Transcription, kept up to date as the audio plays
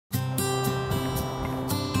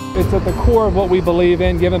It's at the core of what we believe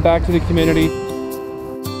in, giving back to the community.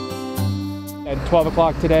 At 12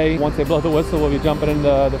 o'clock today, once they blow the whistle, we'll be jumping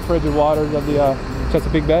into the frigid waters of the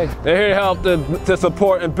Chesapeake Bay. They're here to help to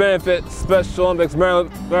support and benefit Special Olympics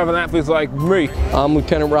Maryland athletes like me. I'm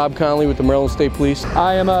Lieutenant Rob Conley with the Maryland State Police.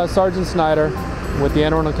 I am Sergeant Snyder with the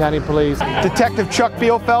Anne Arundel County Police. Detective Chuck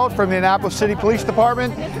Bielfeld from the Annapolis City Police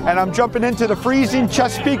Department, and I'm jumping into the freezing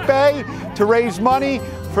Chesapeake Bay to raise money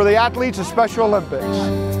for the athletes of Special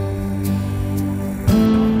Olympics.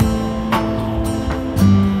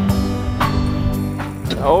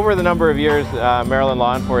 Over the number of years, Maryland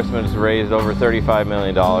law enforcement has raised over $35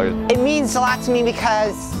 million. It means a lot to me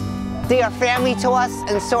because they are family to us,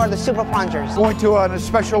 and so are the Super Plungers. Going to a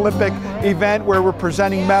Special Olympic event where we're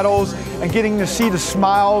presenting medals and getting to see the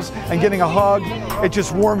smiles and getting a hug, it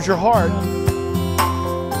just warms your heart.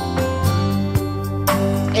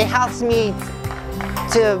 It helps me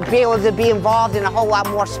to be able to be involved in a whole lot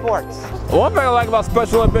more sports. One thing I like about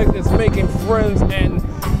Special Olympics is making friends and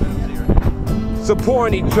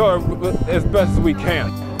supporting each other as best as we can.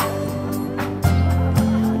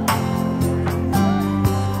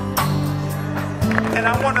 And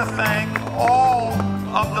I want to thank all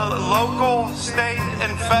of the local, state,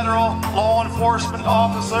 and federal law enforcement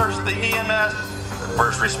officers, the EMS,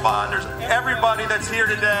 first responders, everybody that's here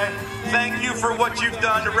today. Thank you for what you've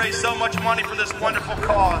done to raise so much money for this wonderful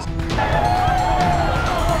cause.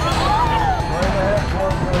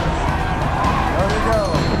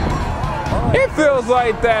 It feels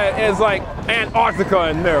like that is like Antarctica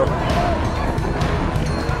in there.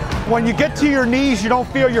 When you get to your knees, you don't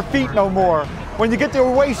feel your feet no more. When you get to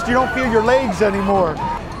your waist, you don't feel your legs anymore.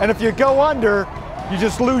 And if you go under, you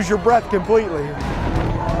just lose your breath completely.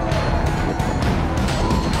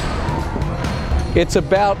 It's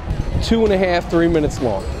about 2.5 to 3 minutes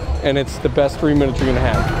long, and it's the best 3 minutes you're gonna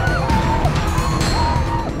have.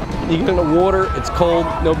 You get in the water, it's cold,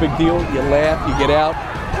 no big deal. You laugh, you get out,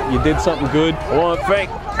 you did something good. I want to thank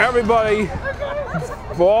everybody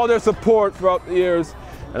for all their support throughout the years,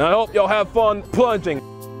 and I hope y'all have fun plunging.